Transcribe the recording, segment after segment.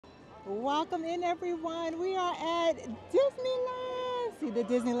Welcome in, everyone. We are at Disneyland. See the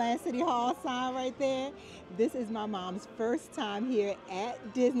Disneyland City Hall sign right there? This is my mom's first time here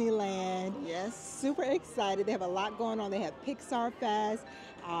at Disneyland. Yes. Super excited. They have a lot going on. They have Pixar Fest.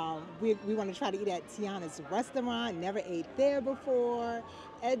 We want to try to eat at Tiana's restaurant. Never ate there before.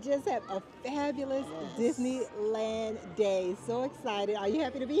 And just have a fabulous Yes. Disneyland day. So excited. Are you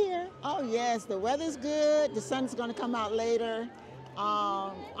happy to be here? Oh, yes. The weather's good. The sun's going to come out later.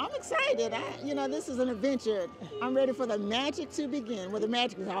 I'm excited. This is an adventure. I'm ready for the magic to begin. Well, the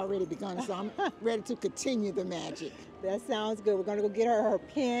magic has already begun, so I'm ready to continue the magic. That sounds good. We're going to go get her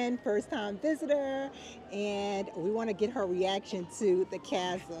pin, first time visitor, and we want to get her reaction to the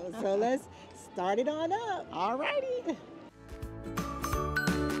castle. So let's start it on up. All righty.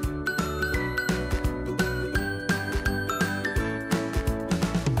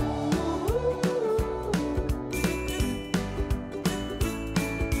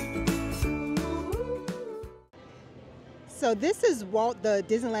 So this is the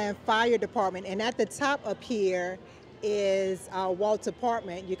Disneyland Fire Department, and at the top up here is Walt's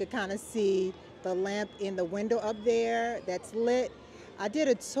apartment. You could kind of see the lamp in the window up there that's lit. I did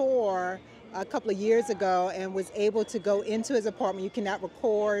a tour a couple of years ago and was able to go into his apartment. You cannot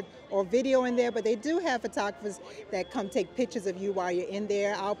record or video in there, but they do have photographers that come take pictures of you while you're in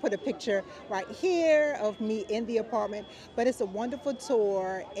there. I'll put a picture right here of me in the apartment, but it's a wonderful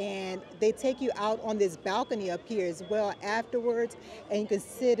tour, and they take you out on this balcony up here as well afterwards, and you can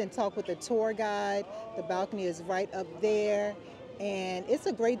sit and talk with the tour guide. The balcony is right up there. And it's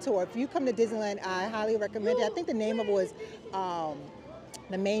a great tour. If you come to Disneyland, I highly recommend it. I think the name of it was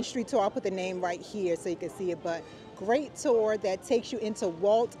the Main Street tour. I'll put the name right here so you can see it. But great tour that takes you into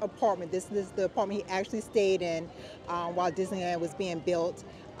Walt's apartment. This is the apartment he actually stayed in while Disneyland was being built.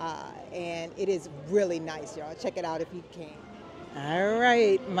 And it is really nice, y'all. Check it out if you can. All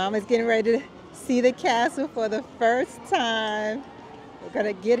right, Mama's getting ready to see the castle for the first time. We're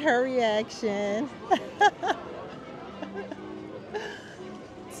gonna get her reaction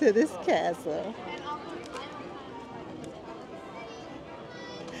to this castle.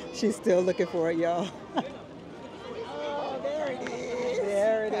 She's still looking for it, y'all. Oh, there it is.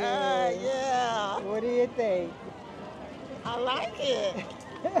 There it is. Yeah. What do you think? I like it.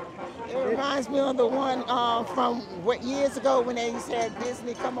 It reminds me of the one from years ago when they used to have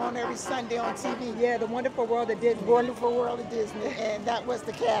Disney come on every Sunday on TV. Yeah, the Wonderful World of Disney. Wonderful World of Disney, and that was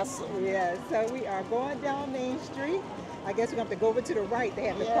the castle. Yeah, so we are going down Main Street. I guess we're going to have to go over to the right. They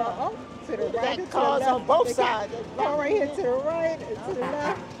have the Yeah. car to the right Got and to the cars left. on both They got sides. car right here to the right and to the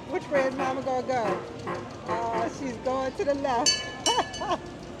left. Which way is Mama going to go? She's going to the left.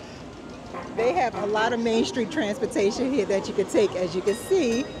 They have a lot of Main Street transportation here that you can take, as you can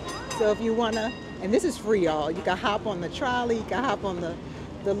see. So if you want to, and this is free, y'all. You can hop on the trolley, you can hop on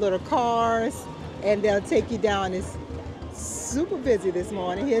the little cars, and they'll take you down. It's super busy this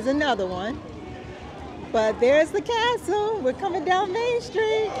morning. Here's another one. But there's the castle. We're coming down Main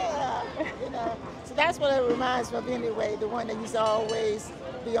Street. Yeah, so that's what it reminds me of anyway, the one that used to always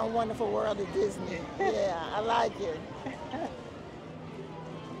be on Wonderful World of Disney. Yeah, I like it.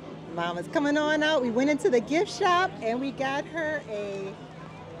 Mama's coming on out. We went into the gift shop and we got her a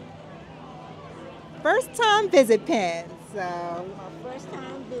first time visit pin. So My first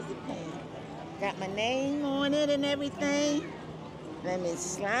time visit pin. Got my name on it and everything. Let me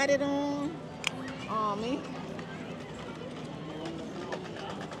slide it on me.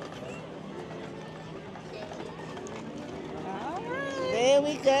 There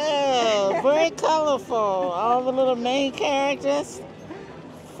we go. Very colorful. All the little main characters.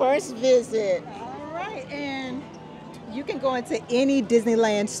 First visit. all right, and you can go into any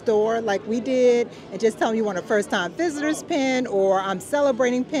Disneyland store like we did and just tell them you want a first time visitors pin or I'm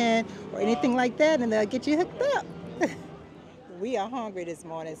celebrating pin or anything like that, and they'll get you hooked up. We are hungry this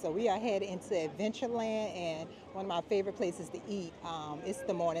morning, so we are headed into Adventureland, and one of my favorite places to eat. It's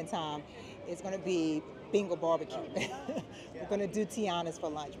the morning time. It's going to be Bingo Barbecue. We're going to do Tiana's for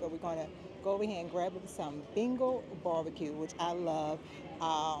lunch, but we're going to go over here and grab some Bingo Barbecue, which I love.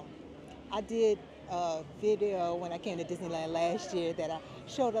 I did a video when I came to Disneyland last year that I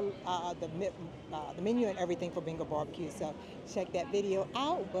showed the menu and everything for Bingo Barbecue. So check that video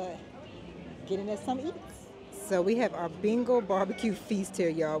out, but getting us some eats. So we have our Bingo Barbecue feast here,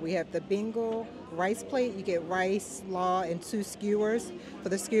 y'all. We have the Bingo rice plate. You get rice, slaw, and 2 skewers. For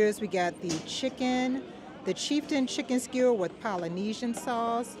the skewers, we got the Chieftain chicken skewer with Polynesian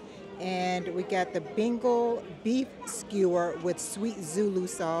sauce. And we got the Bingo beef skewer with sweet Zulu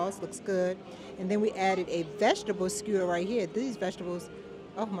sauce. Looks good. And then we added a vegetable skewer right here. These vegetables,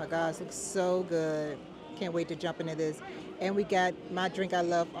 oh my gosh, look so good. Can't wait to jump into this. And we got my drink I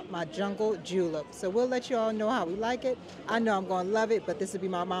love, my jungle julep. So we'll let you all know how we like it. I know I'm going to love it, but this will be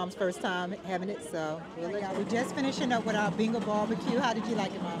my mom's first time having it. So we're just finishing up with our bingo barbecue. How did you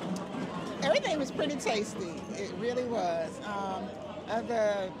like it, Mom? Everything was pretty tasty. It really was.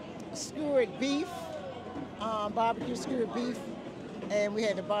 The skewered beef, barbecue skewered beef, and we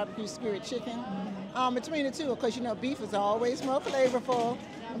had the barbecue skewered chicken. Between the two, of course, you know, beef is always more flavorful,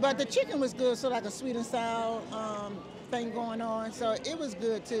 but the chicken was good, so like a sweet and sour thing going on. So it was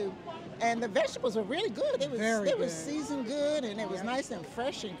good too. And the vegetables were really good. They was seasoned good, and it was nice and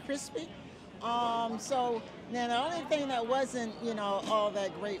fresh and crispy. So now the only thing that wasn't, you know, all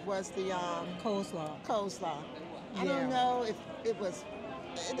that great was the coleslaw. I don't know if it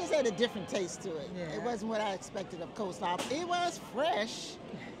just had a different taste to it. Yeah. It wasn't what I expected of coleslaw. It was fresh,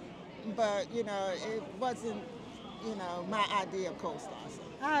 but you know, it wasn't, you know, my idea of coleslaw. So.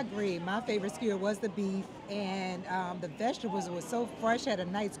 I agree. My favorite skewer was the beef, and the vegetables were so fresh, had a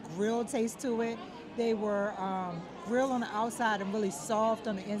nice grilled taste to it. They were grilled on the outside and really soft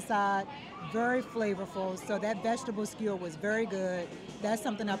on the inside, very flavorful. So that vegetable skewer was very good. That's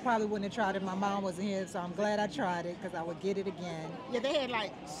something I probably wouldn't have tried if my mom wasn't here, so I'm glad I tried it because I would get it again. Yeah, they had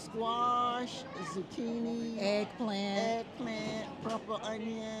like squash, zucchini, eggplant, purple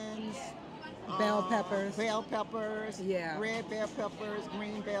onions, bell peppers, yeah, red bell peppers,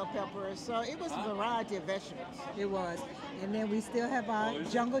 green bell peppers. So it was a variety of vegetables. It was. And then we still have our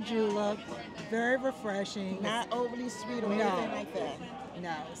jungle julep, very refreshing. Not overly sweet or anything like that.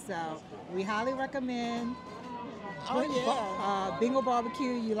 No, so we highly recommend. Oh yeah. Bingo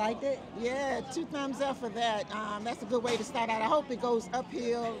barbecue, you liked it? Yeah, 2 thumbs up for that. That's a good way to start out. I hope it goes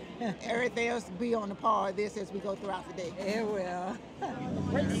uphill. Everything else will be on the par of this as we go throughout the day. It will.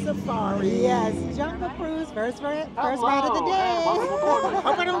 Great safari. Yes, Jungle Cruise, first ride of the day.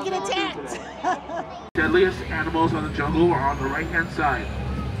 Hope I don't get attacked. Deadliest animals on the jungle are on the right-hand side.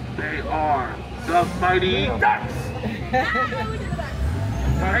 They are the mighty ducks.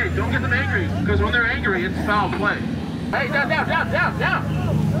 Hey, don't get them angry, because when they're angry, it's foul play. Hey, down.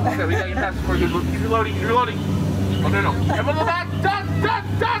 Okay, we got your passes for you. Keep reloading. Oh, no. Everyone go back. Duck.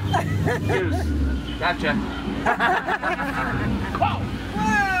 Goose. Gotcha. Whoa.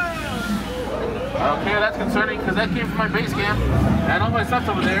 Okay, that's concerning, because that came from my base camp, and all my stuff's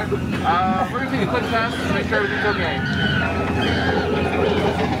over there. We're going to take a quick pass to make sure everything's okay.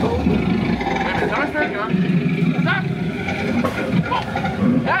 Wait a minute, how much space gun? Stop! Whoa.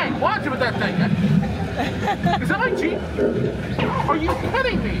 Hey, watch it with that thing. Is that my Jeep? Are you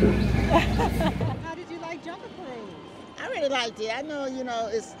kidding me? How did you like Jungle Cruise? I really liked it. I know, you know,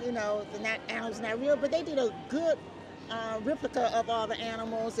 it's, you know, the animals not real, but they did a good replica of all the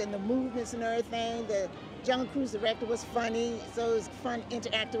animals and the movements and everything. The Jungle Cruise director was funny, so it was fun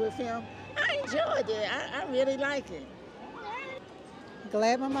interacting with him. I enjoyed it. I really like it.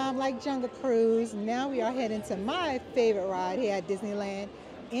 Glad my mom liked Jungle Cruise. Now we are heading to my favorite ride here at Disneyland,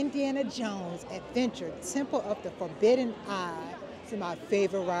 Indiana Jones Adventure, Temple of the Forbidden Eye. It's my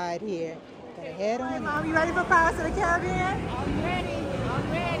favorite ride here. Gotta head on. Hey, Mom, you ready for Pirates of the Caribbean? I'm ready.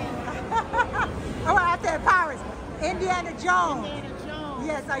 Oh, I said Pirates. Indiana Jones. Indiana Jones.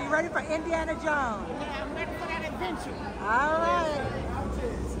 Yes, are you ready for Indiana Jones? Yeah, I'm ready for that adventure. All right.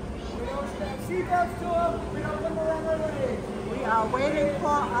 Seatbelts to them. We don't look around the way. We are waiting for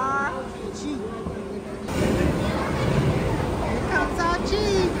our Jeep. Here comes our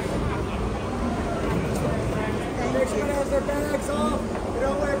Jeep. Next one has their bags off. We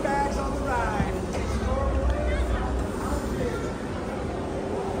don't wear bags on the ride.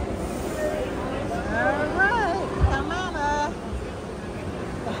 All right, come on up.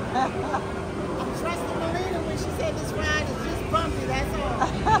 I'm trusting Melina when she said this ride is just bumpy, that's all.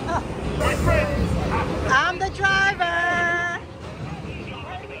 I'm the driver.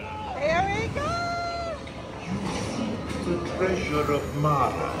 Here we go. The treasure of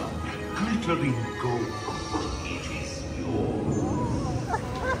Mara, glittering gold. It is yours.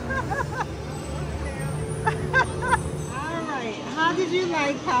 All right. How did you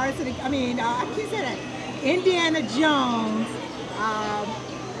like Pirates of the? I can't say that. Indiana Jones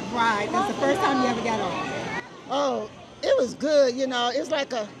ride. That's the first time you ever got on. Oh, it was good. You know,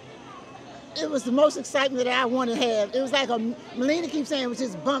 it was the most excitement that I wanted to have. It was like Melina keeps saying it was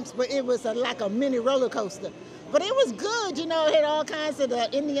just bumps, but it was like a mini roller coaster. But it was good, you know, it had all kinds of the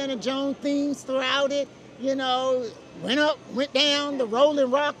Indiana Jones themes throughout it. You know, went up, went down. The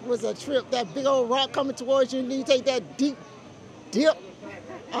rolling rock was a trip. That big old rock coming towards you, and then you take that deep dip.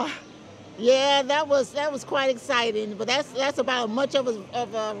 Yeah, that was quite exciting. But that's about as much of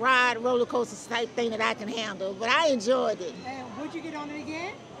a ride, roller coaster type thing that I can handle. But I enjoyed it. And would you get on it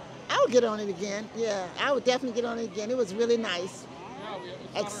again? I would get on it again. Yeah, I would definitely get on it again. It was really nice.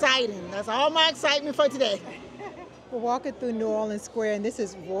 Exciting. That's all my excitement for today. We're walking through New Orleans Square, and this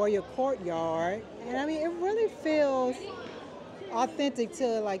is Royal Courtyard. And I mean, it really feels authentic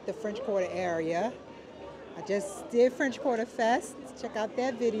to like the French Quarter area. I just did French Quarter Fest. Check out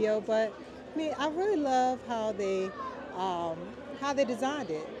that video. But I mean, I really love how they designed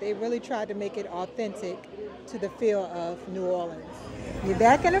it. They really tried to make it authentic to the feel of New Orleans. You're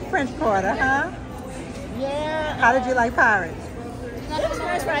back in the French Quarter, huh? Yeah. How did you like Pirates? It was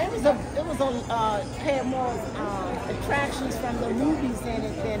nice, right? Had more attractions from the movies in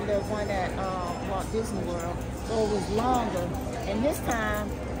it than the one at Walt Disney World. So it was longer. And this time,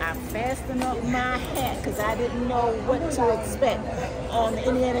 I fastened up my hat because I didn't know what to expect. On the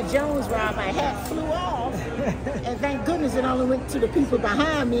Indiana Jones ride, my hat flew off. And thank goodness it only went to the people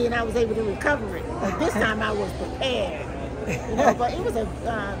behind me and I was able to recover it. But this time I was prepared. You know, but it was the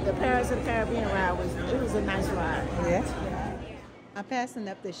Pirates of the Caribbean ride was a nice ride. Yeah. I'm passing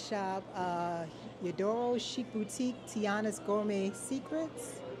up the shop, Yadoro Chic Boutique, Tiana's Gourmet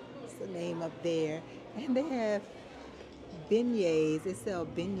Secrets. That's the name up there. And they have beignets. They sell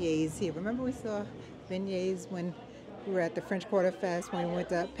beignets here. Remember we saw beignets when we were at the French Quarter Fest when we went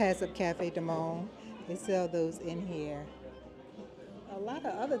to pass up Cafe du Monde. They sell those in here. A lot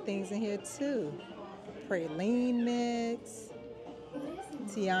of other things in here too. Praline mix,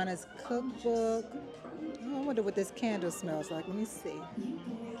 Tiana's cookbook. Oh, I wonder what this candle smells like. Let me see. I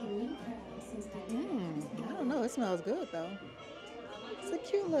don't know. It smells good though. It's a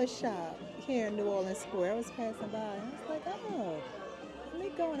cute little shop here in New Orleans Square. I was passing by and I was like, oh, let me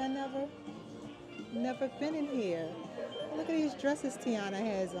go. And I never been in here. Look at these dresses Tiana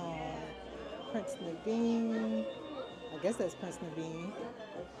has on. Prince Naveen. I guess that's Prince Naveen.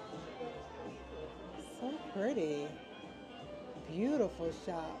 So pretty. Beautiful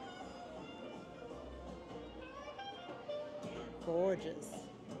shop. Gorgeous.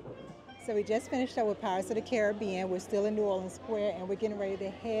 So we just finished up with Pirates of the Caribbean. We're still in New Orleans Square and we're getting ready to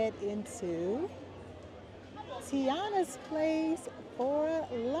head into Tiana's place for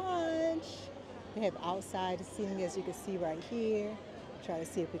lunch. They have outside seating as you can see right here. Try to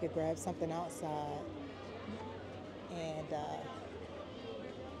see if we could grab something outside and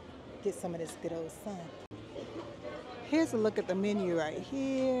get some of this good old sun. Here's a look at the menu right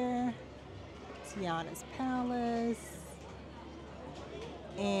here. Tiana's Palace.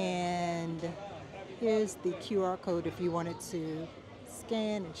 And here's the QR code if you wanted to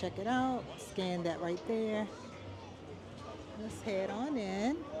scan and check it out. Scan that right there. Let's head on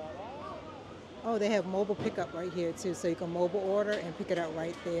in. Oh, they have mobile pickup right here too, so you can mobile order and pick it up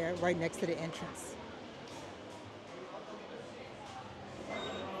right there, right next to the entrance.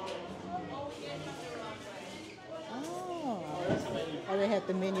 Oh, they have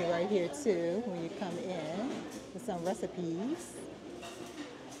the menu right here too when you come in with some recipes.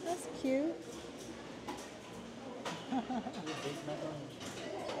 That's cute.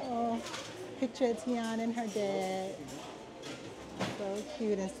 Oh, picture of Tiana and her dad. So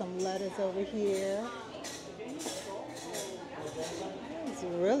cute, and some letters over here. It's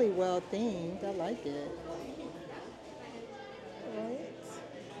really well themed. I like it. Right.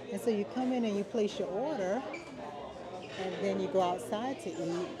 And so you come in and you place your order, and then you go outside to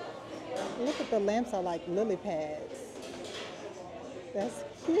eat. Look at the lamps are like lily pads. That's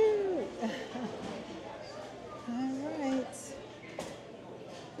cute. All right.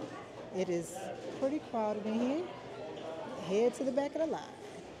 It is pretty crowded in here. Head to the back of the line.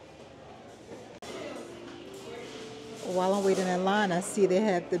 While I'm waiting in line, I see they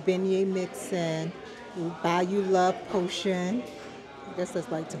have the beignet mix and Bayou Love Potion. I guess that's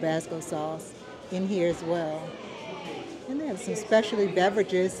like Tabasco sauce in here as well. And they have some specialty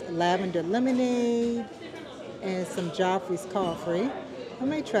beverages, lavender lemonade and some Joffrey's coffee. I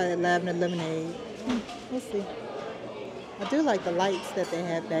may try that lavender lemonade. We'll see. I do like the lights that they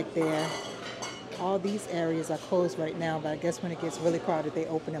have back there. All these areas are closed right now, but I guess when it gets really crowded, they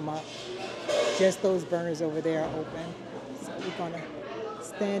open them up. Just those burners over there are open. So we're gonna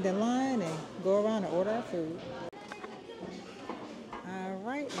stand in line and go around and order our food. All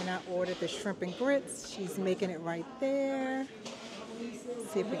right, and I ordered the shrimp and grits. She's making it right there.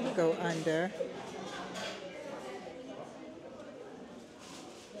 See if we can go under.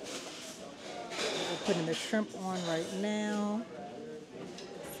 We're putting the shrimp on right now.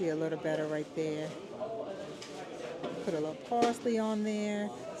 See a little better right there. Put a little parsley on there.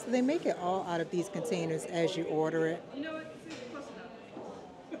 So they make it all out of these containers as you order it.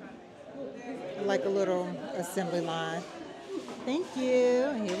 Like a little assembly line. Thank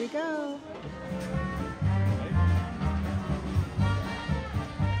you. Here we go.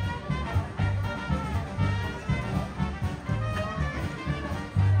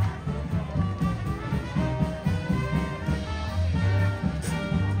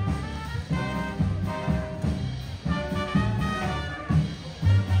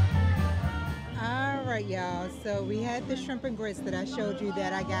 So we had the shrimp and grits that I showed you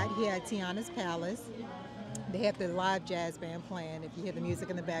that I got here at Tiana's Palace. They have the live jazz band playing if you hear the music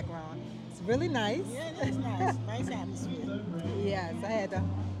in the background. It's really nice. Yeah, it is nice. Nice atmosphere. Yes, I had to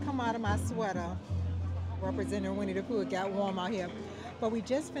come out of my sweater representing Winnie the Pooh. It got warm out here. But we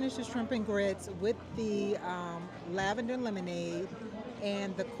just finished the shrimp and grits with the lavender lemonade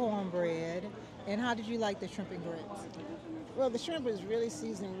and the cornbread. And how did you like the shrimp and grits? Well, the shrimp is really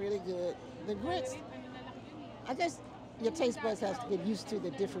seasoned, really good. The grits, I guess your taste buds have to get used to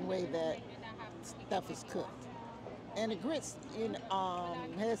the different way that stuff is cooked. And the grits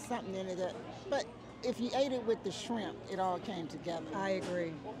has something in it that, but if you ate it with the shrimp, it all came together. I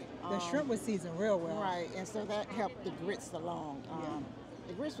agree. The shrimp was seasoned real well. Right, and so that helped the grits along.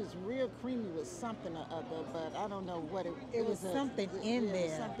 The grits was real creamy with something or other, but I don't know what it was. Something in there. It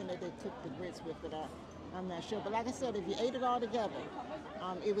was something that they cooked the grits with that I'm not sure. But like I said, if you ate it all together,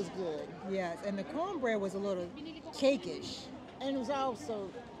 it was good. Yes, and the cornbread was a little cakeish. And it was also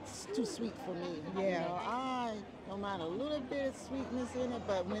too sweet for me. Yeah. You know, I don't mind a little bit of sweetness in it,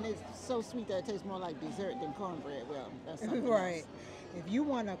 but when it's so sweet that it tastes more like dessert than cornbread, well, that's something Right. else. If you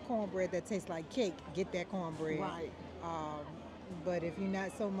want a cornbread that tastes like cake, get that cornbread. Right. But if you're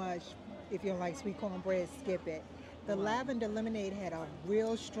not so much, if you don't like sweet cornbread, skip it. The lavender lemonade had a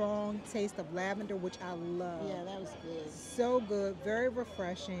real strong taste of lavender, which I love. Yeah, that was good. So good, very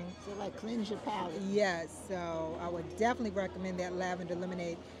refreshing. So like cleanse your palate. Yes, so I would definitely recommend that lavender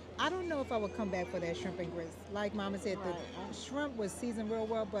lemonade. I don't know if I would come back for that shrimp and grits. Like Mama said, the shrimp was seasoned real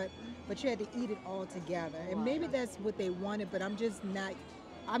well, but you had to eat it all together. And maybe that's what they wanted, but I'm just not.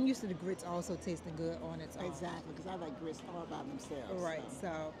 I'm used to the grits also tasting good on its own. Exactly, because I like grits all by themselves. Right,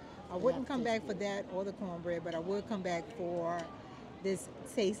 so I wouldn't come back for that or the cornbread, but I would come back for this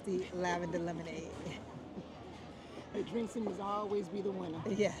tasty lavender lemonade. The drinks must always be the winner.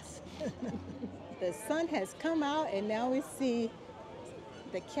 Yes. The sun has come out and now we see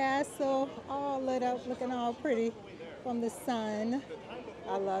the castle all lit up, looking all pretty from the sun.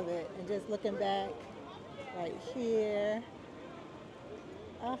 I love it. And just looking back right here.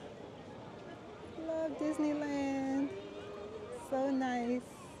 Oh, love Disneyland. So nice.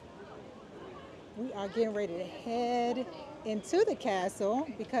 We are getting ready to head into the castle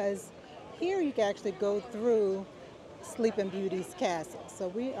because here you can actually go through Sleeping Beauty's castle. So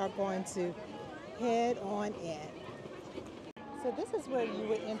we are going to head on in. So this is where you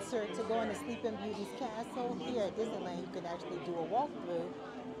would enter to go into Sleeping Beauty's castle. Here at Disneyland, you can actually do a walkthrough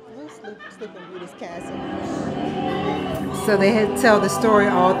through Sleeping Beauty's castle. So they tell the story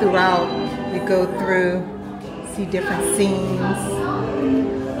all throughout. You go through, see different scenes.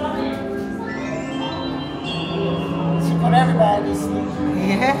 She put everybody to sleep.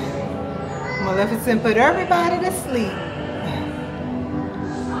 Yeah. Maleficent put everybody to sleep.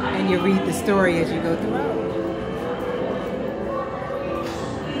 And you read the story as you go throughout.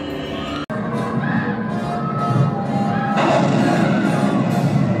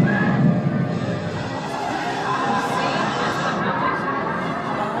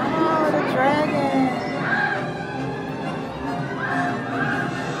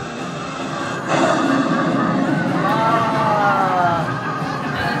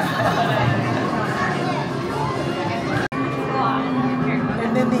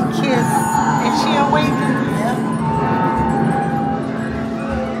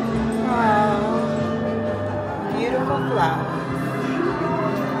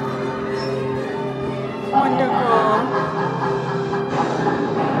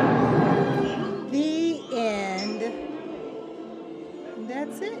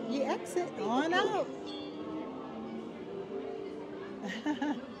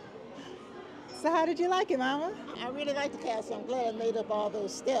 So how did you like it, Mama? I really liked the castle. I'm glad I made up all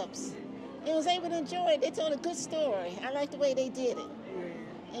those steps. I was able to enjoy it. They told a good story. I like the way they did it.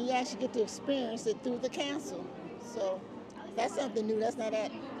 And you actually get to experience it through the castle. So that's something new. That's not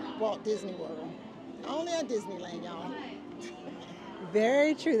at Walt Disney World. Only at Disneyland, y'all.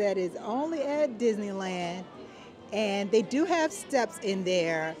 Very true. That is only at Disneyland. And they do have steps in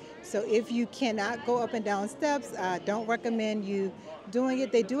there. So if you cannot go up and down steps, don't recommend you doing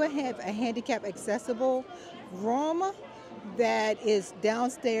it. They do have a handicap accessible room that is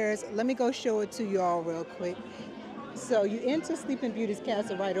downstairs. Let me go show it to you all real quick. So you enter Sleeping Beauty's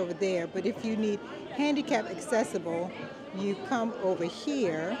castle right over there, but if you need handicap accessible, you come over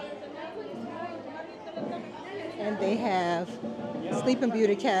here and they have Sleeping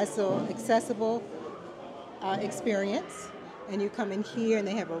Beauty Castle accessible experience. And you come in here and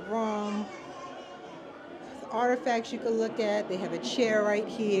they have a room, artifacts you can look at. They have a chair right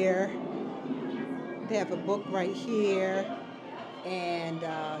here. They have a book right here and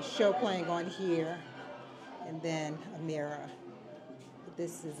show playing on here. and then a mirror. But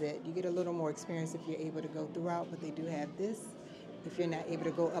this is it. You get a little more experience if you're able to go throughout, but they do have this if you're not able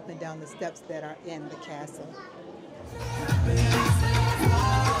to go up and down the steps that are in the castle.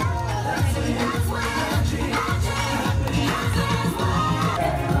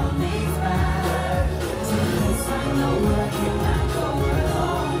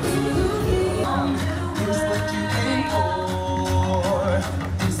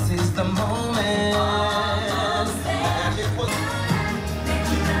 This is the moment.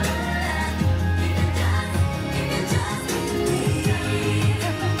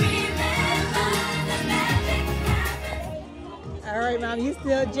 All right, Mom, you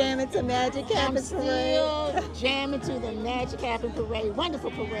still jamming to Magic I'm Happen Parade? still jamming to the Magic Happen Parade.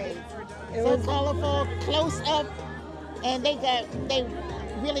 Wonderful parade. It So was colorful, close up, and they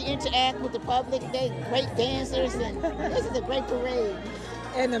really interact with the public. They great dancers, and this is a great parade.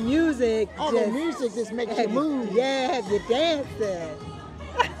 and the music. Oh, the music just makes you move. Yeah, have you dancing.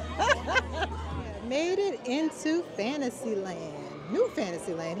 Made it into Fantasyland. New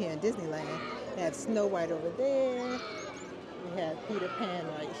Fantasyland here in Disneyland. They have Snow White over there. We have Peter Pan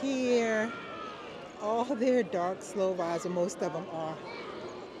right here. All their dark, slow rides, and most of them are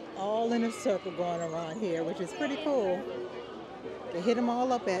all in a circle going around here, which is pretty cool. They hit them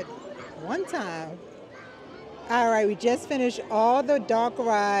all up at one time. All right, we just finished all the dark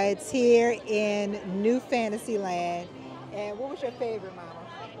rides here in New Fantasyland. And what was your favorite, Mama?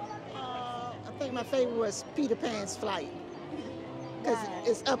 I think my favorite was Peter Pan's flight. Because Right.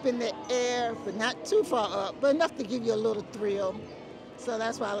 it's up in the air, but not too far up, but enough to give you a little thrill. So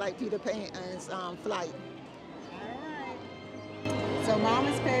that's why I like Peter Pan's flight. So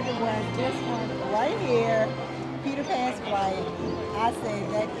Mama's favorite was this one right here, Peter Pan's Flight. I say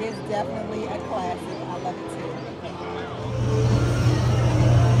that is definitely a classic. I love it too.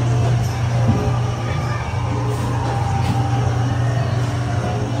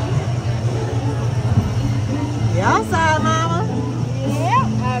 You outside, Mama? Yep,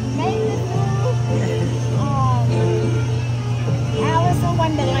 I made it through Alice in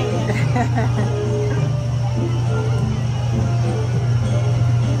Wonderland.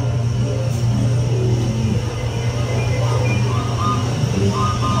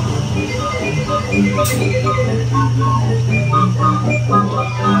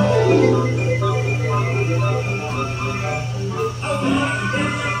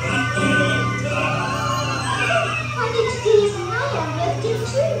 I get to do Disneyland with you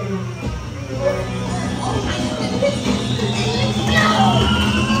too.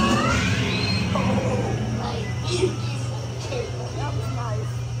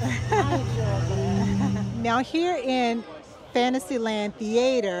 Now here in Fantasyland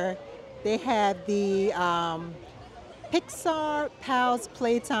Theater, they have the Pixar Pals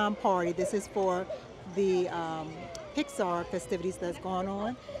Playtime Party. This is for the Pixar festivities that's going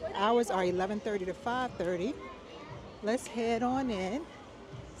on. Hours are 11:30 to 5:30. Let's head on in,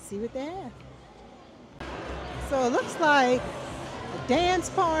 see what they have. So it looks like a dance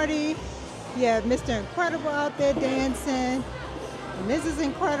party. You have Mr. Incredible out there dancing, Mrs.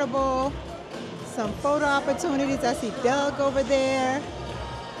 Incredible, some photo opportunities. I see Doug over there.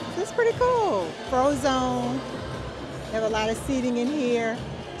 This is pretty cool. Frozone. They have a lot of seating in here.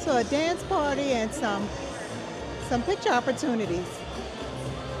 So a dance party and some picture opportunities.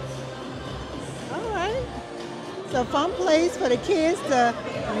 All right. It's a fun place for the kids to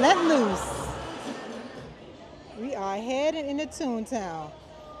let loose. We are heading into Toontown.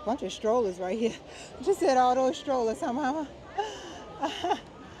 Bunch of strollers right here. Just said all those strollers, huh, Mama?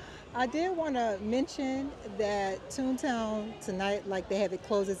 I did want to mention that Toontown tonight, like they have it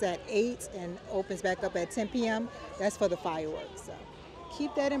closes at 8 and opens back up at 10 p.m. That's for the fireworks. So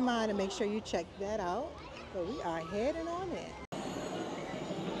keep that in mind and make sure you check that out. But we are heading on in.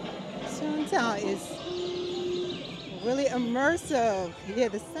 Toontown is really immersive. You hear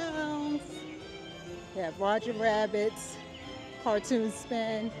the sounds. You have Roger Rabbit's cartoon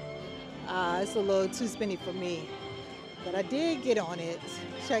spin. It's a little too spinny for me. But I did get on it.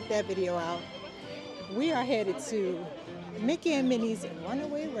 Check that video out. We are headed to Mickey and Minnie's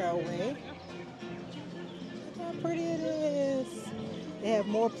Runaway Railway. Look how pretty it is. They have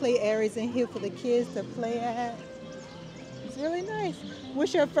more play areas in here for the kids to play at. It's really nice.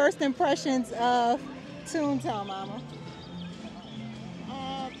 What's your first impressions of Toontown, Mama?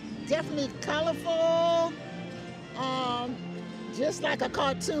 Definitely colorful, just like a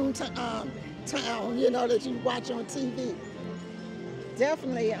cartoon town, you know, that you watch on TV.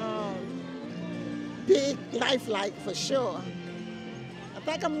 Definitely big, lifelike for sure. I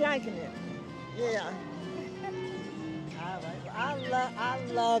think I'm liking it. Yeah. All right. I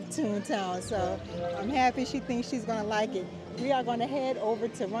love Toontown, so I'm happy she thinks she's gonna like it. We are gonna head over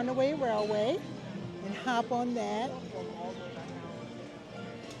to Runaway Railway and hop on that.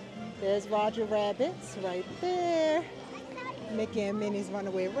 There's Roger Rabbit's right there. Mickey and Minnie's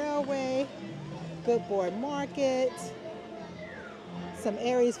Runaway Railway. Good Boy Market. Some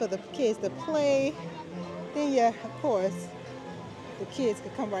areas for the kids to play. Then, yeah, of course, the kids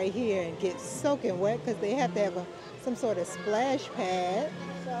could come right here and get soaking wet because they have to have some sort of splash pad.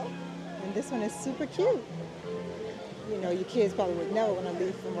 And this one is super cute. You know, your kids probably would never want to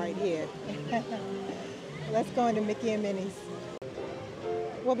leave from right here. Let's go into Mickey and Minnie's.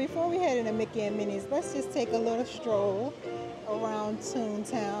 Well, before we head into Mickey and Minnie's, let's just take a little stroll around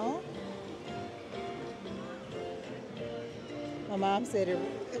Toontown. My mom said it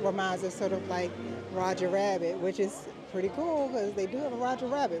reminds us sort of like Roger Rabbit, which is pretty cool because they do have a Roger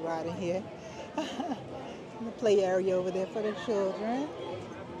Rabbit ride in here. The play area over there for the children.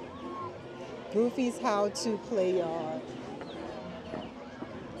 Goofy's How to Play Yard.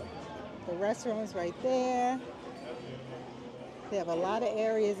 The restroom's right there. They have a lot of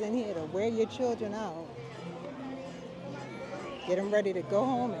areas in here to wear your children out. Get them ready to go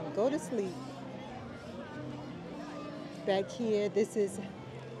home and go to sleep. Back here, this is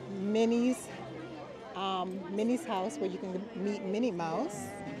Minnie's house where you can meet Minnie Mouse.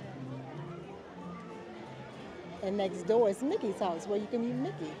 And next door is Mickey's house where you can meet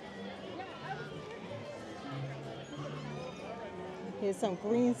Mickey. Here's some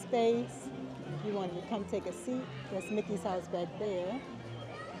green space. You wanted to come take a seat. That's Mickey's house back there.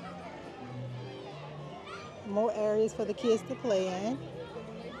 More areas for the kids to play in.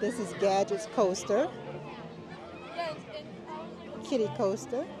 This is Gadget's Coaster. Kitty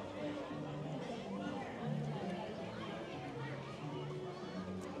Coaster.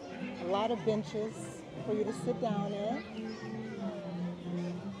 A lot of benches for you to sit down in.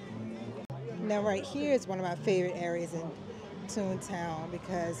 Now right here is one of my favorite areas in Toontown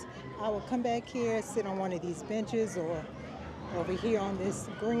because I will come back here, sit on one of these benches or over here on this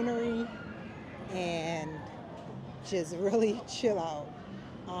greenery and just really chill out.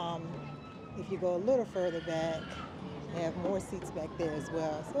 If you go a little further back, they have more seats back there as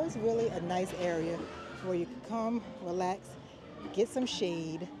well. So it's really a nice area where you can come, relax, get some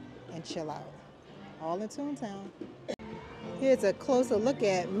shade, and chill out. All in Toontown. Here's a closer look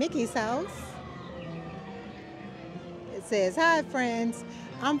at Mickey's house. It says, "Hi friends,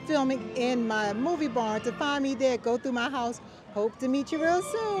 I'm filming in my movie barn. To find me there, go through my house. Hope to meet you real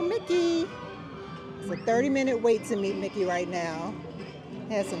soon, Mickey." It's a 30-minute wait to meet Mickey right now.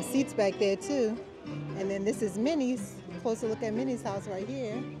 Has some seats back there too. And then this is Minnie's. Closer look at Minnie's house right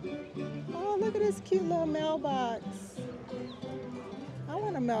here. Oh, look at this cute little mailbox. I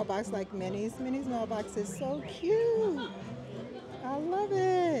want a mailbox like Minnie's. Minnie's mailbox is so cute. I love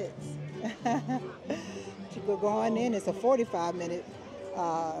it. You go on in. It's a 45-minute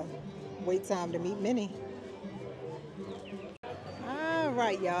wait time to meet Minnie. All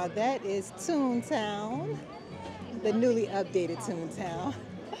right, y'all. That is Toontown, the newly updated Toontown.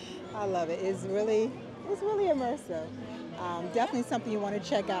 I love it. It's really immersive. Definitely something you want to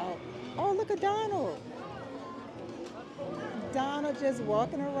check out. Oh, look at Donald. Donald just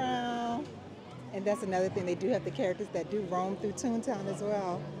walking around. And that's another thing. They do have the characters that do roam through Toontown as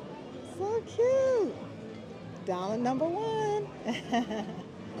well. So cute. Donald number 1.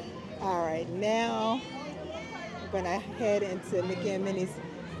 All right, now we're gonna head into Mickey and Minnie's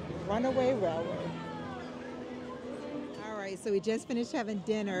Runaway Railway. All right, so we just finished having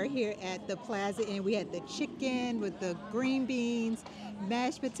dinner here at the Plaza Inn. We had the chicken with the green beans,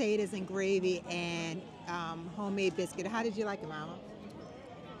 mashed potatoes and gravy, and homemade biscuit. How did you like it, Mama?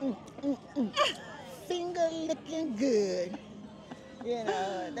 Finger looking good. You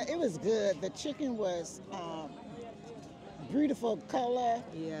know, it was good. The chicken was beautiful color.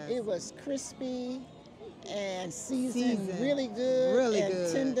 Yes. It was crispy and seasoned really good. Really and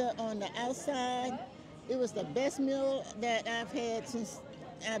good. Tender on the outside. It was the best meal that I've had since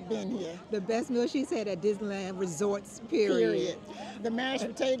I've been here. The best meal she's had at Disneyland Resorts, period. The mashed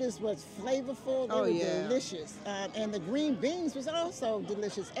potatoes was flavorful. They were delicious. And the green beans was also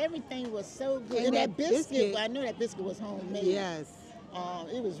delicious. Everything was so good. And that biscuit, I know that biscuit was homemade. Yes.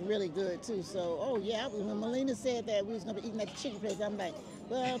 It was really good too. So, when Melina said that we was gonna be eating at the chicken place, I'm like,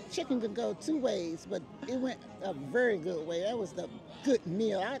 well, chicken could go 2 ways, but it went a very good way. That was the good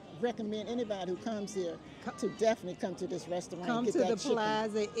meal. I recommend anybody who comes here to definitely come to this restaurant. Come and get to that the chicken.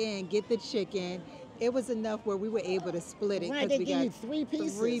 Plaza Inn, get the chicken. It was enough where we were able to split it. Right, they give you 3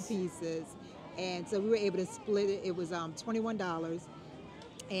 pieces. 3 pieces. And so we were able to split it. It was $21.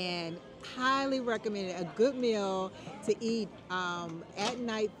 And highly recommend it. A good meal to eat at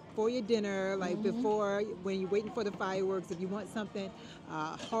night for your dinner, like before when you're waiting for the fireworks. If you want something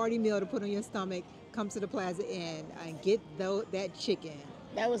hearty meal to put on your stomach, come to the Plaza Inn and get that chicken.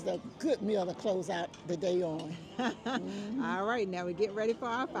 That was the good meal to close out the day on. All right, now we get ready for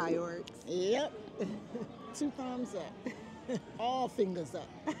our fireworks. Yep. 2 thumbs up. All fingers up.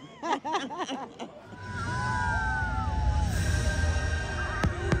 Good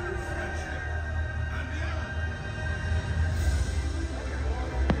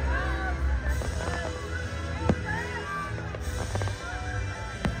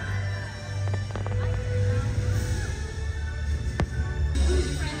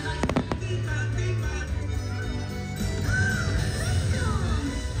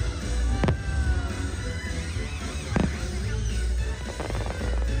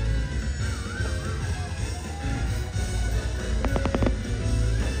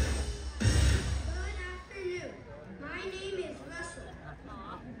afternoon. My name is Russell.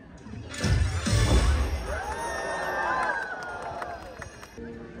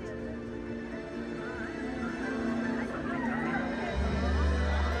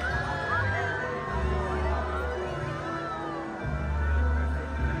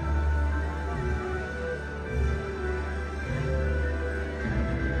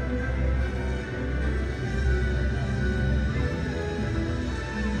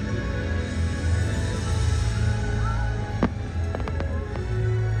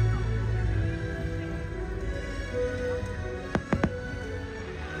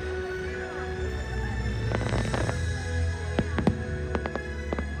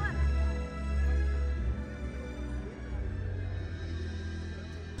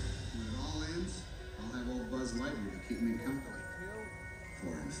 When it all ends, I'll have old Buzz Lightyear to keep me company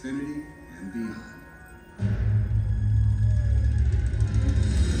for infinity and beyond.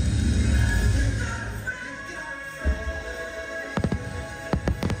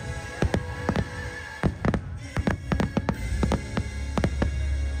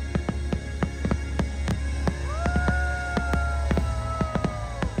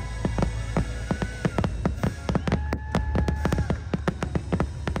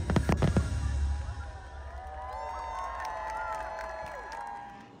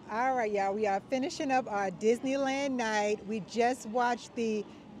 All right, y'all, we are finishing up our Disneyland night. We just watched the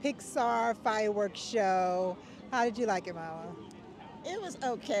Pixar fireworks show. How did you like it, Mama? It was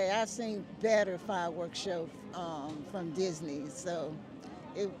okay. I've seen better fireworks show from Disney, so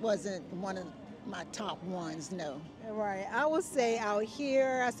it wasn't one of my top ones, no. Right. I will say out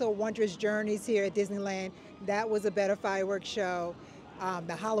here, I saw Wondrous Journeys here at Disneyland. That was a better fireworks show.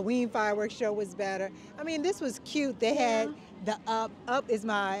 The Halloween fireworks show was better. I mean, this was cute. They had the Up. Up is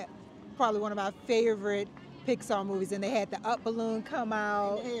probably one of my favorite Pixar movies, and they had the Up balloon come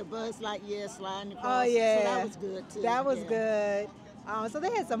out. They had Buzz Lightyear sliding across. Oh yeah, So that was good too. That was Yeah. good. So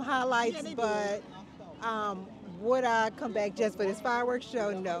they had some highlights, Yeah, they but would I come back just for this fireworks show?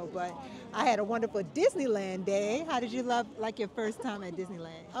 No, but I had a wonderful Disneyland day. How did you like your first time at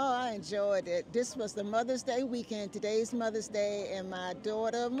Disneyland? Oh, I enjoyed it. This was the Mother's Day weekend. Today's Mother's Day, and my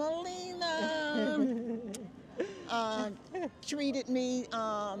daughter Melina treated me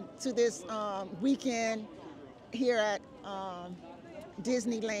to this weekend here at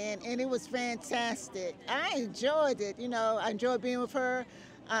Disneyland, and it was fantastic. I enjoyed it. You know, I enjoyed being with her.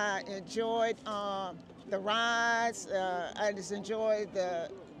 I enjoyed the rides. I just enjoyed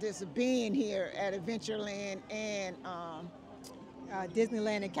just being here at Adventureland and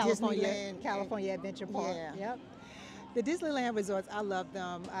Disneyland in California, Disneyland. California Adventure Park. Yeah. Yep. The Disneyland resorts, I love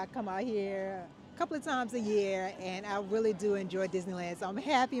them. I come out here a couple of times a year, and I really do enjoy Disneyland. So I'm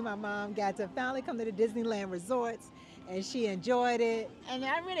happy my mom got to finally come to the Disneyland resorts, and she enjoyed it. And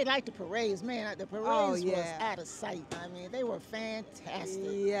I really liked the parades, man. The parades was out of sight. I mean, they were fantastic.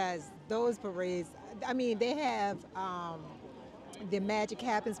 Yes, those parades. I mean, they have the Magic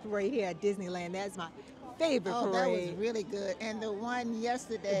Happens parade here at Disneyland. That's my favorite Oh, parade. that was really good. And the one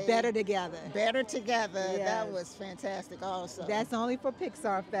yesterday, Better Together. Better Together, Yes. that was fantastic also. That's only for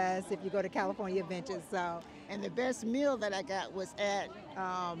Pixar Fest if you go to California Adventures. So and the best meal that I got was at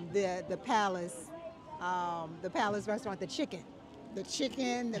the Palace restaurant, the chicken. the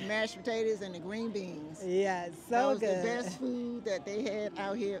chicken, the mashed potatoes, and the green beans. Yes, That so was good. the best food that they had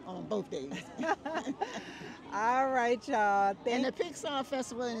out here on both days. All right, y'all. And the Pixar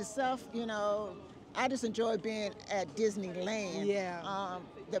Festival in itself, you know, I just enjoy being at Disneyland. Yeah.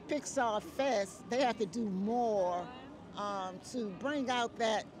 The Pixar Fest, they have to do more to bring out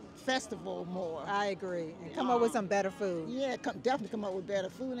that festival more. I agree. And come up with some better food. Yeah, definitely come up with better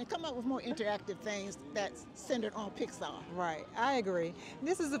food and come up with more interactive things that's centered on Pixar. Right, I agree.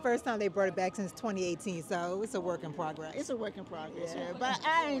 This is the first time they brought it back since 2018, so it's a work in progress. It's a work in progress, yeah. But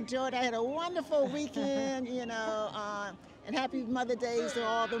I enjoyed it. I had a wonderful weekend, and happy Mother Days to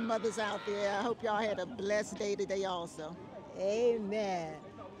all the mothers out there. I hope y'all had a blessed day today also. Amen.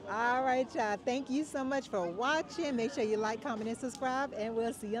 All right, y'all. Thank you so much for watching. Make sure you like, comment, and subscribe, and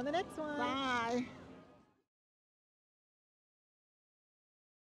we'll see you on the next one. Bye.